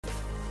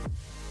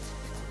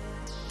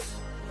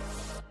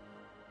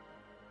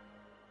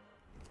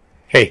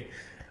Hey,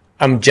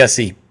 I'm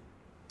Jesse.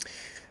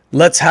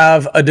 Let's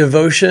have a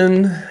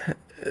devotion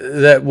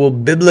that will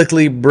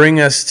biblically bring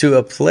us to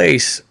a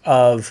place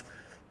of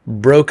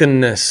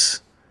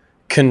brokenness,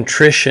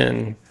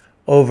 contrition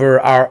over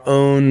our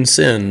own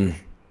sin.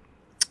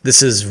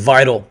 This is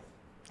vital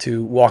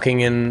to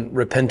walking in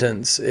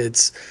repentance.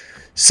 It's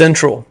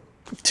central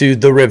to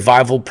the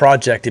revival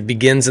project. It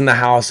begins in the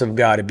house of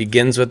God. It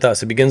begins with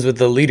us. It begins with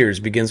the leaders.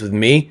 It begins with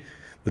me,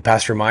 with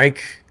Pastor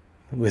Mike,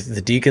 with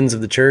the deacons of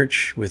the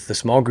church, with the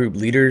small group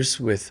leaders,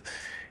 with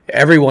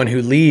everyone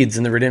who leads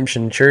in the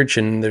Redemption Church,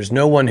 and there's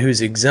no one who's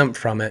exempt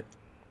from it.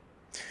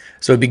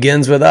 So it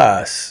begins with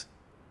us.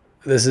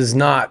 This is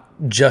not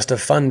just a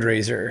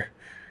fundraiser.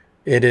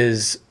 It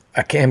is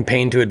a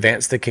campaign to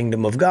advance the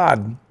kingdom of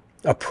God,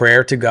 a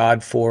prayer to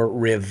God for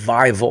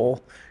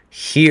revival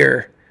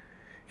here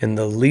in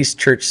the least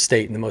church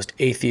state, in the most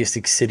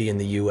atheistic city in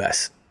the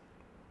U.S.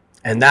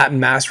 And that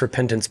mass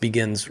repentance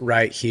begins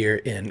right here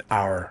in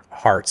our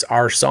hearts.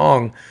 Our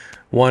song,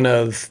 one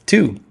of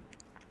two,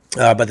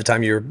 by the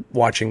time you're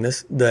watching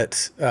this,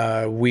 that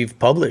we've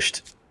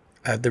published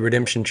at the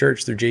Redemption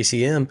Church through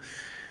JCM,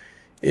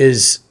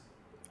 is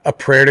a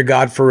prayer to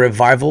God for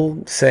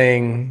revival,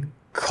 saying,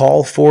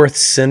 call forth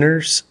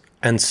sinners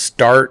and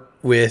start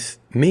with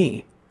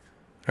me.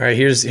 All right,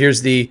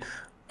 here's the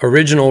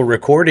original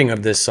recording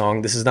of this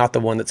song. This is not the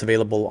one that's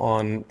available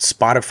on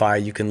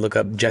Spotify. You can look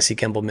up Jesse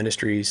Campbell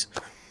Ministries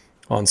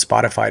on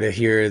Spotify to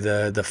hear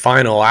the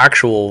final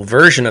actual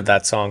version of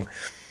that song.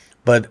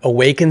 But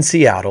Awaken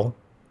Seattle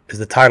is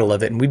the title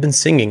of it, and we've been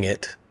singing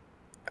it.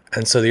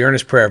 And so the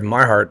earnest prayer of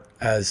my heart,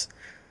 as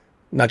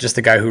not just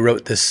the guy who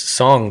wrote this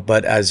song,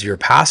 but as your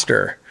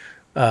pastor,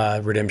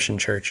 Redemption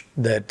Church,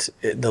 that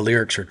the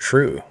lyrics are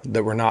true,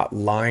 that we're not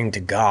lying to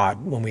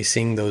God when we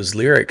sing those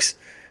lyrics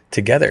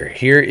together.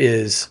 Here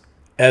is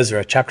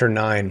Ezra chapter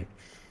 9.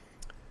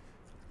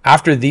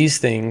 After these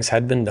things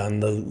had been done,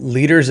 the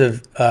leaders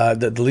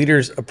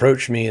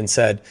approached me and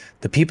said,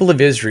 the people of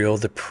Israel,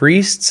 the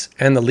priests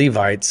and the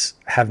Levites,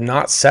 have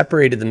not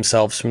separated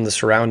themselves from the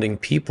surrounding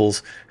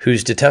peoples,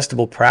 whose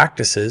detestable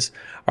practices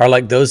are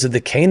like those of the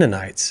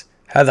Canaanites,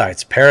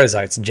 Hittites,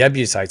 Perizzites,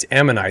 Jebusites,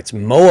 Ammonites,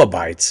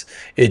 Moabites,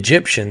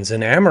 Egyptians,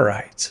 and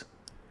Amorites.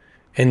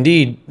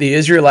 Indeed, the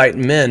Israelite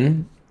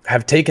men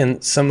have taken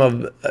some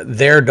of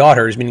their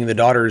daughters, meaning the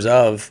daughters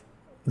of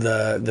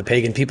the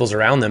pagan peoples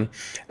around them,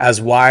 as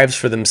wives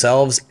for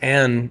themselves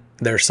and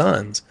their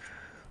sons,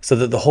 so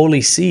that the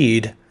holy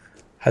seed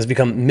has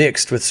become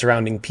mixed with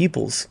surrounding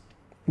peoples.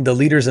 The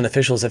leaders and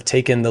officials have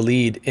taken the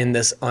lead in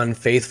this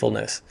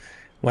unfaithfulness.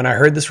 When I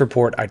heard this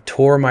report, I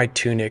tore my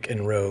tunic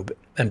and robe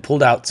and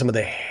pulled out some of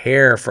the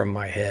hair from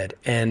my head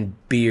and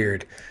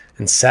beard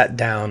and sat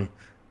down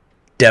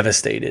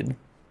devastated.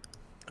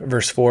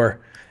 Verse 4,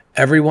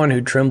 everyone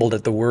who trembled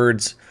at the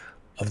words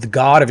of the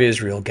God of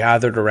Israel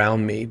gathered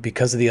around me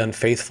because of the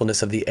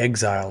unfaithfulness of the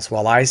exiles,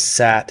 while I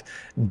sat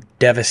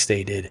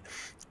devastated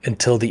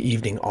until the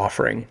evening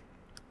offering.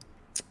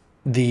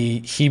 The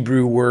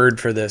Hebrew word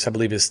for this, I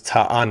believe, is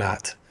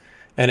ta'anat,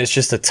 and it's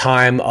just a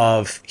time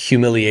of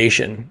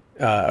humiliation,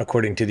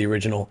 according to the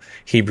original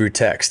Hebrew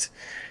text.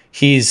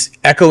 He's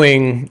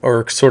echoing,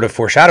 or sort of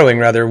foreshadowing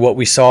rather, what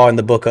we saw in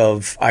the book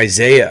of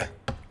Isaiah,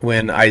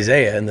 when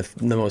Isaiah, in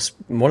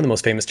one of the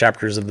most famous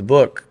chapters of the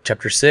book,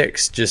 chapter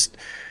 6, just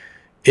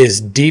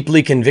is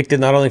deeply convicted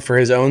not only for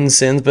his own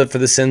sins, but for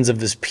the sins of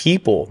his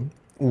people.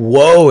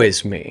 Woe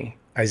is me,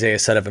 Isaiah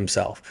said of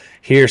himself.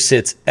 Here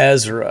sits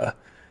Ezra,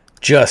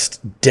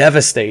 just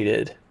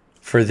devastated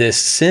for this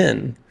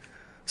sin.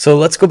 So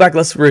let's go back,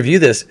 let's review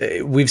this.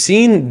 We've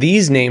seen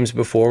these names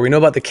before. We know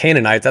about the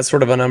Canaanites. That's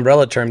sort of an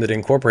umbrella term that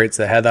incorporates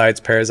the Hittites,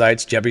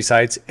 Perizzites,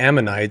 Jebusites,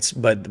 Ammonites.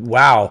 But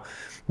wow,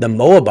 the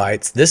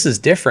Moabites, this is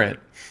different.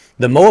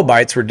 The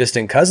Moabites were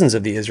distant cousins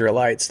of the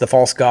Israelites. The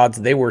false gods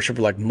they worshipped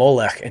were like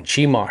Molech and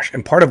Chemosh,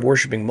 and part of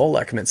worshiping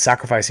Molech meant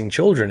sacrificing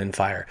children in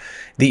fire.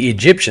 The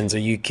Egyptians, are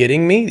you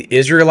kidding me? The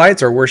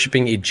Israelites are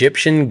worshiping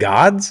Egyptian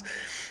gods?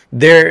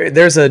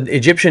 There's an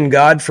Egyptian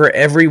god for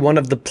every one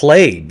of the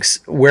plagues,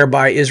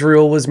 whereby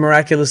Israel was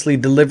miraculously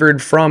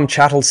delivered from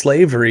chattel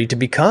slavery to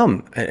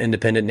become an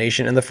independent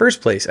nation in the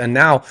first place. And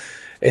now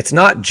it's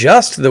not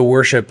just the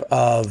worship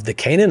of the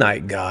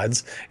Canaanite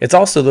gods, it's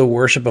also the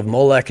worship of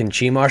Molech and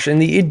Chemosh and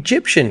the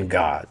Egyptian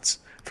gods.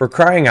 For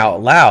crying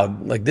out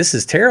loud, like, this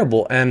is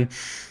terrible. And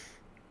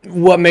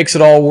what makes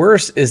it all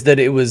worse is that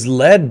it was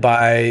led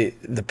by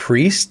the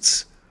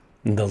priests,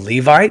 the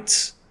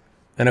Levites,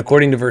 and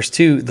according to verse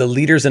 2, the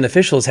leaders and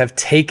officials have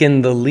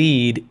taken the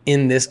lead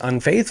in this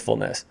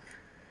unfaithfulness.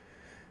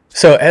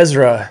 So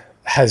Ezra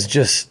has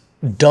just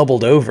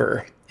doubled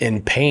over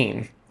in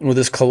pain with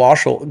this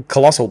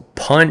colossal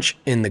punch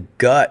in the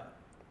gut,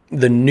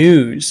 the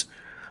news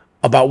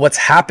about what's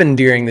happened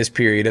during this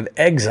period of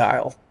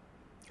exile.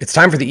 It's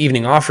time for the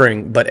evening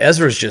offering, but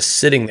Ezra's just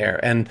sitting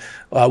there. And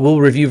we'll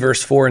review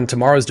verse 4 in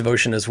tomorrow's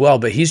devotion as well.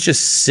 But he's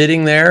just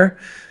sitting there,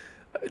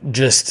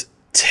 just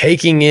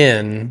taking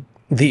in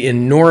the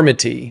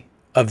enormity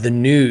of the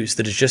news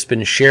that has just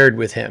been shared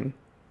with him.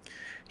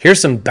 Here's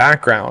some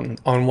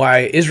background on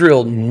why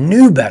Israel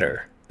knew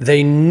better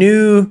They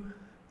knew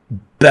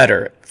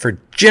better. For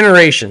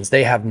generations,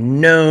 they have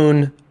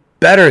known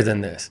better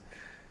than this.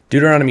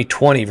 Deuteronomy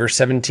 20, verse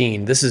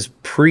 17. This is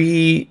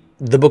pre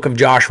the book of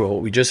Joshua,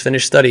 what we just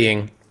finished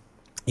studying.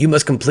 You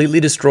must completely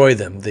destroy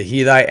them, the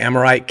Hethite,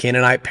 Amorite,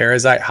 Canaanite,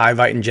 Perizzite,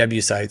 Hivite, and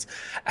Jebusites,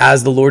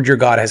 as the Lord your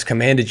God has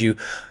commanded you,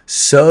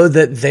 so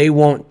that they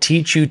won't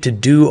teach you to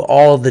do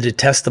all the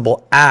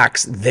detestable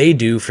acts they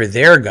do for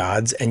their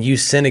gods, and you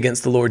sin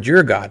against the Lord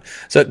your God.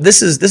 So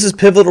this is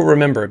pivotal.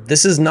 Remember,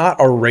 this is not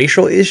a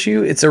racial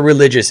issue, it's a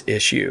religious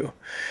issue.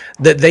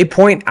 That they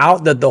point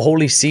out that the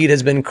holy seed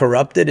has been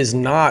corrupted is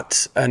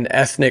not an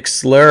ethnic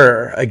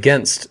slur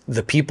against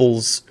the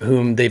peoples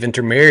whom they've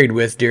intermarried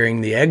with during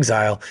the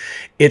exile.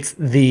 It's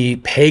the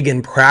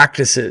pagan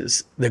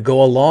practices that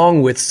go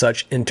along with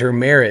such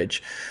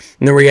intermarriage.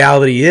 And the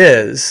reality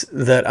is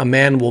that a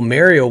man will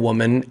marry a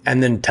woman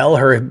and then tell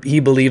her he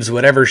believes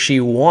whatever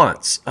she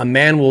wants. A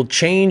man will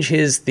change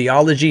his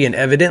theology and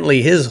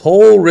evidently his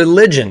whole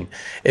religion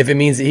if it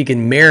means that he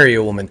can marry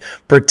a woman,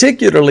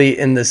 particularly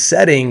in the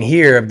setting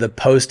here of the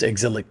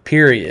post-exilic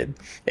period,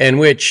 in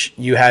which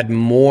you had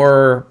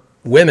more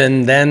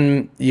women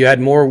than you had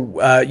more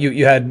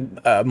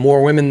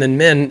more women than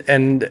men,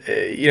 and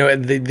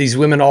these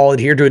women all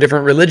adhere to a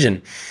different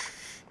religion.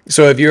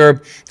 So if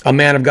you're a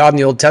man of God in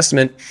the Old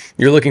Testament,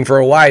 you're looking for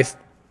a wife,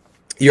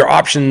 your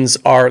options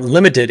are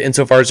limited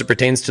insofar as it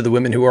pertains to the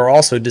women who are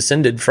also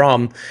descended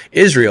from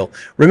Israel.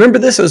 Remember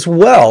this as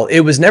well. It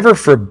was never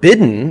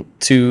forbidden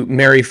to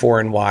marry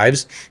foreign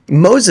wives.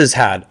 Moses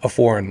had a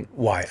foreign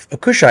wife, a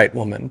Cushite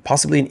woman,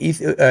 possibly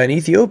an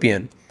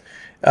Ethiopian.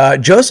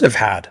 Joseph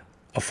had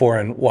a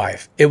foreign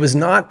wife. It was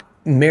not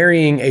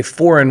marrying a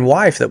foreign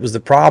wife that was the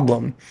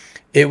problem.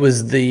 It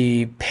was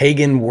the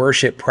pagan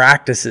worship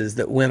practices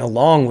that went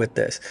along with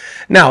this.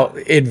 Now,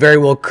 it very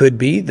well could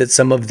be that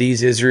some of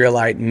these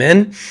Israelite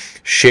men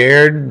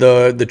shared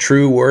the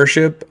true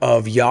worship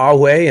of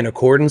Yahweh in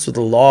accordance with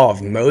the law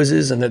of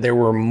Moses, and that there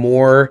were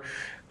more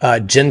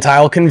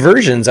Gentile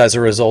conversions as a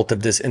result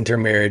of this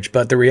intermarriage.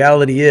 But the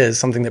reality is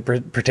something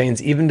that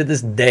pertains even to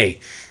this day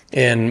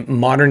in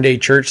modern day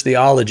church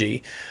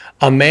theology.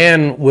 A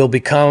man will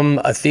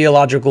become a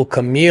theological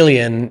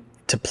chameleon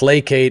to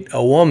placate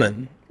a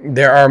woman.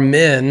 There are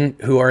men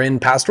who are in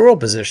pastoral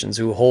positions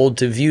who hold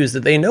to views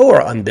that they know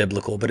are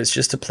unbiblical, but it's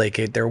just to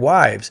placate their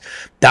wives.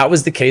 That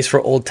was the case for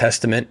Old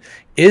Testament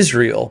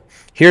Israel.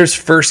 Here's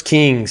 1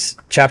 Kings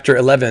chapter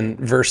 11,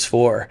 verse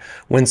 4.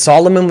 When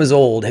Solomon was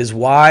old, his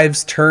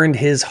wives turned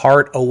his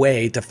heart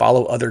away to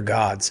follow other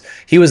gods.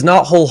 He was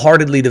not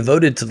wholeheartedly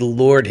devoted to the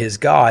Lord his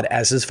God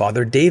as his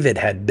father David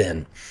had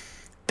been.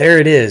 There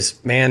it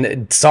is,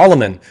 man.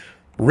 Solomon,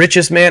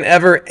 richest man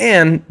ever,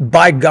 and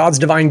by God's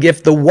divine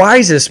gift, the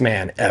wisest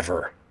man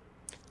ever,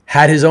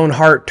 had his own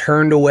heart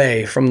turned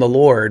away from the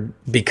Lord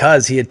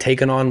because he had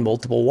taken on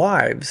multiple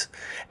wives,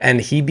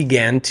 and he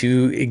began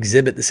to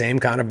exhibit the same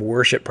kind of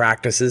worship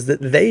practices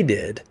that they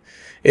did.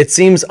 It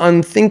seems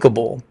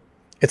unthinkable.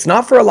 It's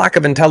not for a lack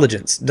of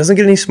intelligence. It doesn't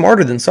get any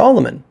smarter than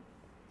Solomon.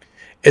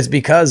 It's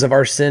because of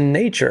our sin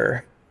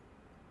nature.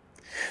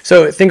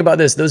 So think about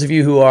this. Those of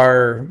you who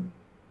are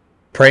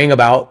praying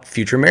about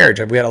future marriage.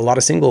 We had a lot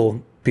of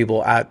single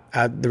people at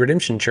the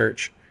Redemption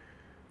Church.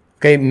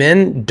 Okay,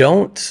 men,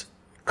 don't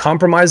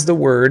compromise the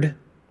word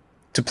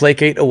to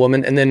placate a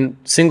woman, and then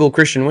single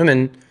Christian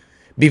women,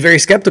 be very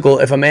skeptical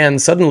if a man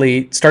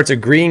suddenly starts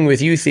agreeing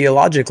with you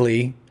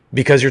theologically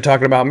because you're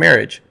talking about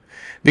marriage.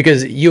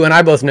 Because you and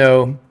I both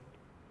know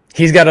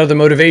he's got other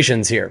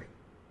motivations here.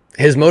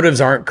 His motives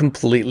aren't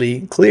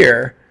completely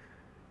clear.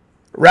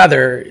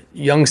 Rather,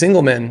 young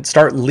single men,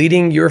 start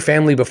leading your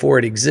family before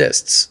it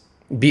exists.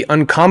 Be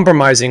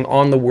uncompromising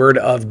on the word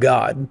of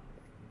God.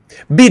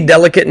 Be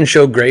delicate and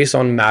show grace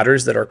on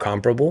matters that are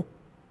comparable,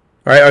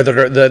 right? Or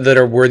that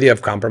are worthy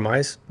of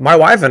compromise. My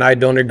wife and I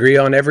don't agree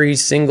on every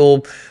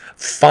single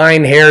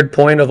fine-haired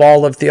point of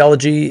all of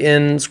theology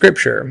in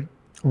Scripture.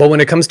 But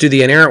when it comes to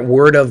the inerrant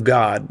word of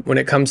God, when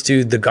it comes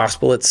to the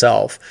gospel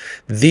itself,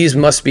 these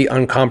must be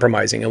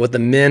uncompromising. And what the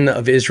men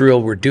of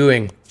Israel were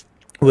doing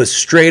was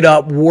straight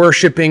up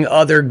worshiping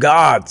other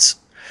gods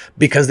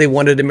because they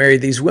wanted to marry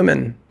these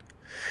women.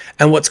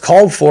 And what's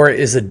called for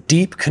is a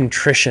deep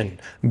contrition,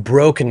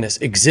 brokenness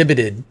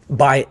exhibited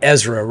by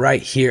Ezra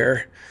right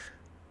here.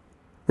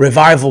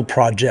 Revival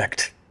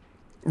Project,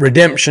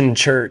 Redemption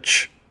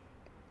Church.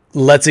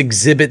 Let's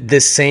exhibit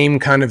this same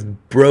kind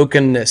of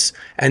brokenness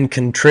and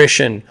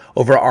contrition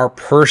over our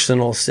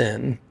personal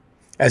sin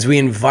as we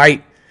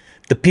invite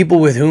the people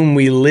with whom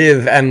we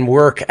live and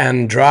work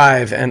and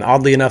drive and,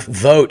 oddly enough,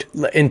 vote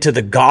into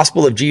the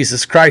gospel of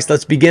Jesus Christ.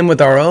 Let's begin with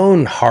our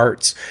own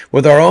hearts,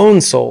 with our own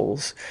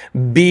souls.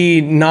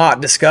 Be not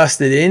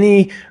disgusted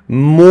any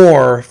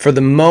more for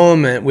the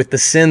moment with the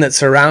sin that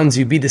surrounds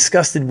you. Be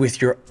disgusted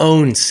with your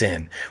own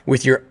sin,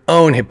 with your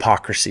own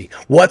hypocrisy.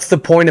 What's the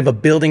point of a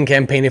building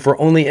campaign if we're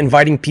only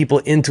inviting people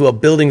into a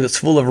building that's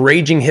full of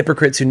raging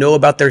hypocrites who know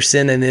about their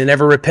sin and they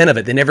never repent of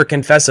it, they never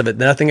confess of it,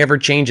 nothing ever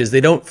changes,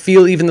 they don't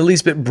feel even the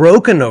least bit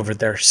broken over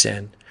their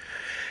sin?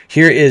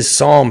 Here is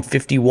Psalm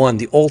 51,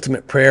 the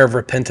ultimate prayer of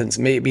repentance.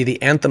 May it be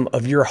the anthem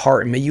of your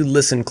heart. May you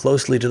listen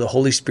closely to the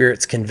Holy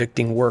Spirit's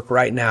convicting work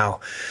right now.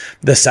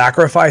 The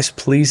sacrifice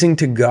pleasing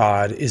to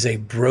God is a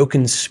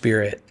broken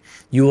spirit.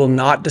 You will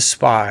not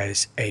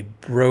despise a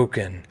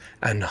broken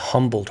and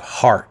humbled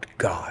heart,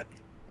 God.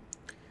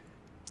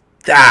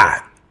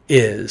 That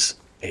is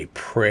a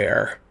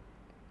prayer.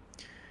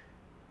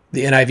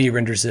 The NIV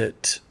renders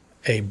it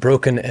a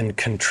broken and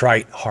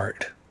contrite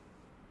heart.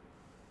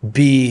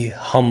 Be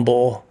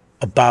humble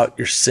about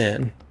your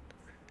sin.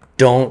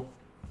 Don't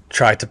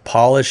try to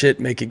polish it,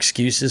 make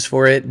excuses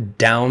for it,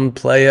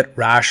 downplay it,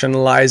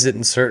 rationalize it,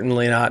 and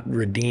certainly not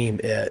redeem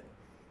it.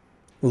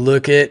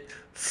 Look it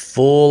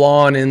full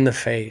on in the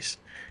face.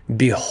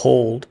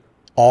 Behold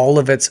all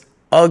of its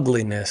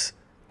ugliness,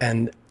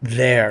 and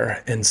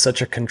there, in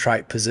such a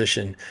contrite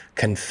position,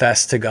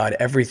 confess to God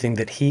everything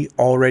that he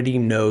already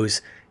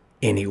knows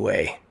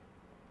anyway.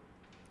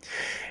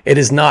 It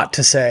is not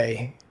to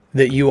say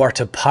that you are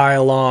to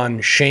pile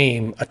on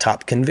shame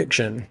atop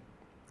conviction.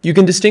 You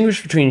can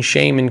distinguish between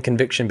shame and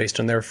conviction based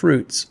on their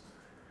fruits.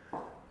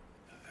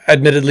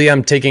 Admittedly,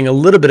 I'm taking a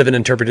little bit of an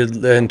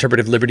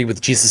interpretive liberty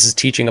with Jesus'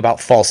 teaching about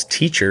false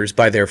teachers.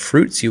 By their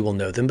fruits you will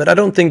know them, but I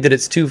don't think that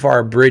it's too far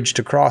a bridge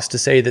to cross to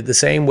say that the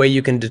same way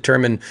you can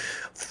determine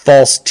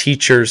false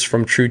teachers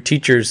from true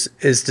teachers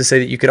is to say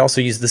that you could also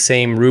use the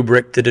same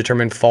rubric to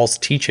determine false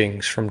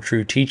teachings from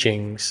true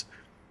teachings.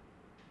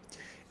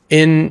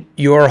 In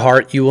your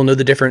heart, you will know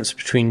the difference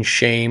between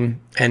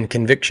shame and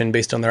conviction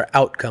based on their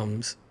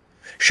outcomes.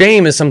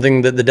 Shame is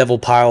something that the devil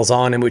piles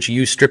on, in which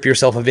you strip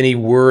yourself of any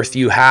worth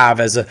you have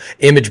as an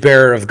image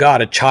bearer of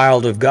God, a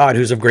child of God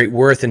who's of great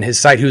worth in his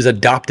sight, who's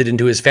adopted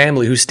into his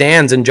family, who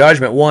stands in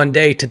judgment one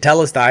day to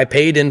tell us that I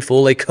paid in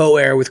full, a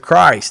co-heir with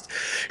Christ.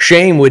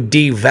 Shame would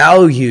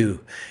devalue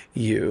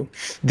you.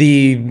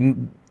 The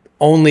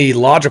only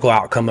logical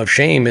outcome of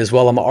shame is,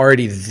 well, I'm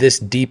already this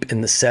deep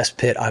in the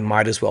cesspit, I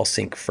might as well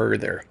sink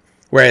further.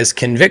 Whereas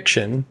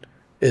conviction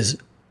is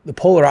the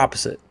polar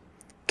opposite.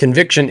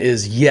 Conviction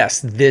is, yes,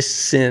 this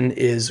sin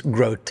is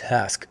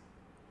grotesque,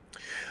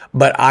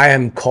 but I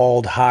am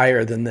called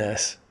higher than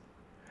this.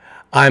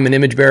 I'm an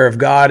image bearer of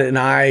God, and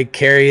I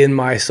carry in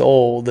my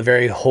soul the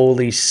very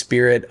Holy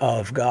Spirit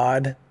of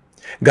God.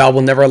 God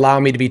will never allow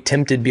me to be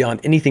tempted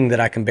beyond anything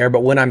that I can bear,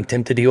 but when I'm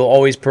tempted, he will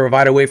always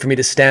provide a way for me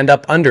to stand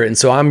up under it. And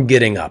so I'm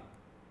getting up.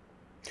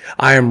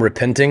 I am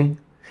repenting.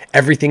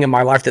 Everything in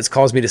my life that's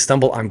caused me to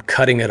stumble, I'm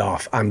cutting it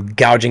off. I'm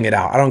gouging it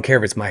out. I don't care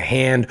if it's my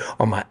hand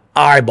or my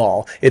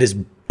eyeball. It is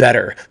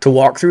better to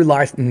walk through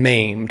life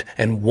maimed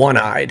and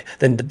one-eyed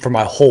than for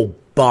my whole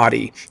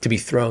body to be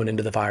thrown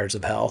into the fires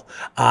of hell.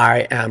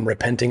 I am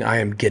repenting. I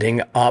am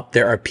getting up.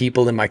 There are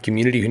people in my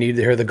community who need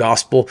to hear the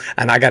gospel,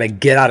 and I got to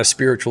get out of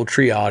spiritual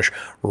triage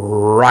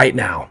right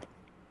now.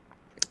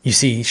 You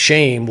see,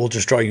 shame will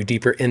just draw you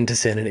deeper into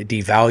sin, and it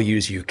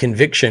devalues you.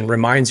 Conviction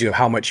reminds you of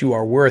how much you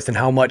are worth and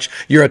how much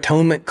your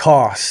atonement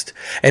cost,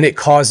 and it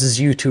causes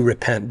you to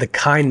repent. The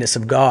kindness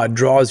of God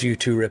draws you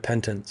to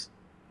repentance.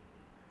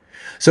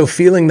 So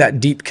feeling that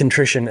deep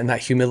contrition and that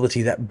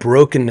humility, that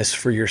brokenness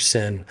for your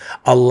sin,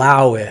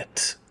 allow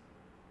it,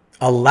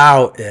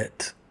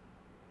 and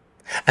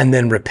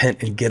then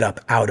repent and get up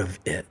out of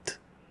it.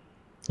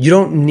 You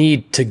don't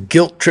need to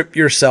guilt trip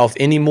yourself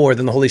any more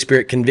than the Holy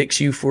Spirit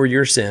convicts you for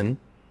your sin.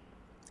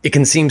 It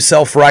can seem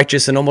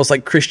self-righteous and almost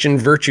like Christian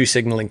virtue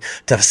signaling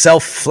to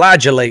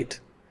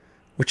self-flagellate,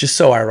 which is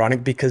so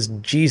ironic because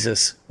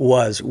Jesus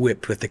was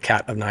whipped with the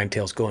cat of nine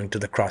tails going to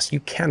the cross.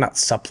 You cannot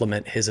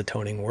supplement his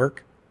atoning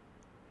work.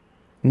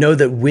 Know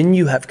that when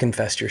you have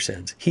confessed your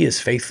sins, he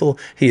is faithful,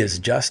 he is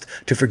just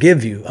to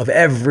forgive you of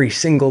every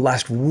single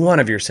last one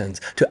of your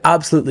sins, to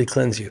absolutely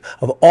cleanse you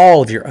of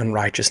all of your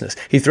unrighteousness.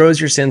 He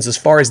throws your sins as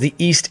far as the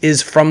east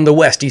is from the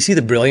west. Do you see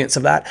the brilliance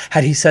of that?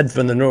 Had he said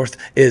from the north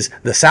is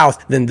the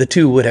south, then the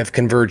two would have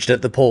converged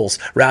at the poles.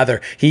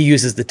 Rather, he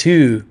uses the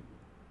two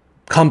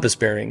compass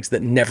bearings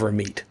that never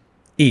meet,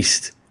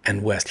 east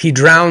and west. He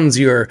drowns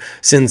your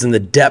sins in the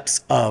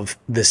depths of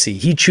the sea.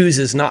 He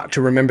chooses not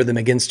to remember them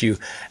against you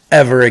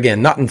ever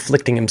again, not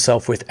inflicting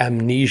himself with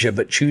amnesia,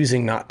 but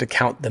choosing not to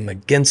count them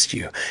against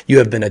you. You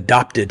have been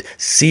adopted,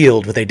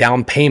 sealed with a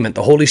down payment,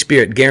 the Holy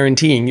Spirit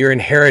guaranteeing your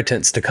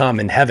inheritance to come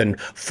in heaven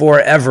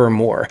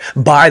forevermore.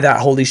 By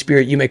that Holy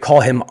Spirit, you may call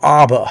him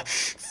Abba,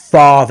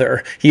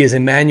 Father. He is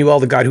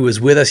Emmanuel, the God who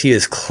is with us. He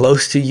is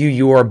close to you.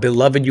 You are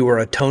beloved. You are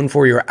atoned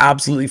for. You are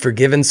absolutely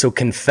forgiven. So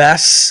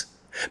confess,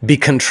 be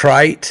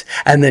contrite,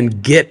 and then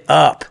get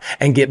up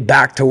and get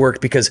back to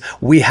work, because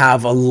we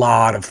have a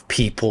lot of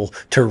people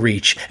to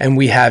reach, and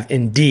we have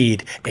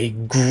indeed a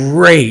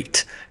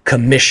great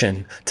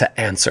commission to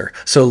answer.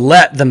 So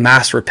let the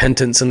mass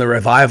repentance and the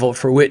revival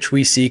for which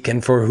we seek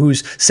and for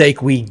whose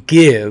sake we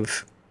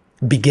give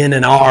begin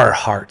in our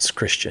hearts,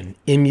 Christian.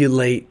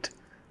 Emulate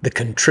the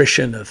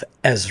contrition of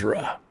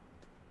Ezra.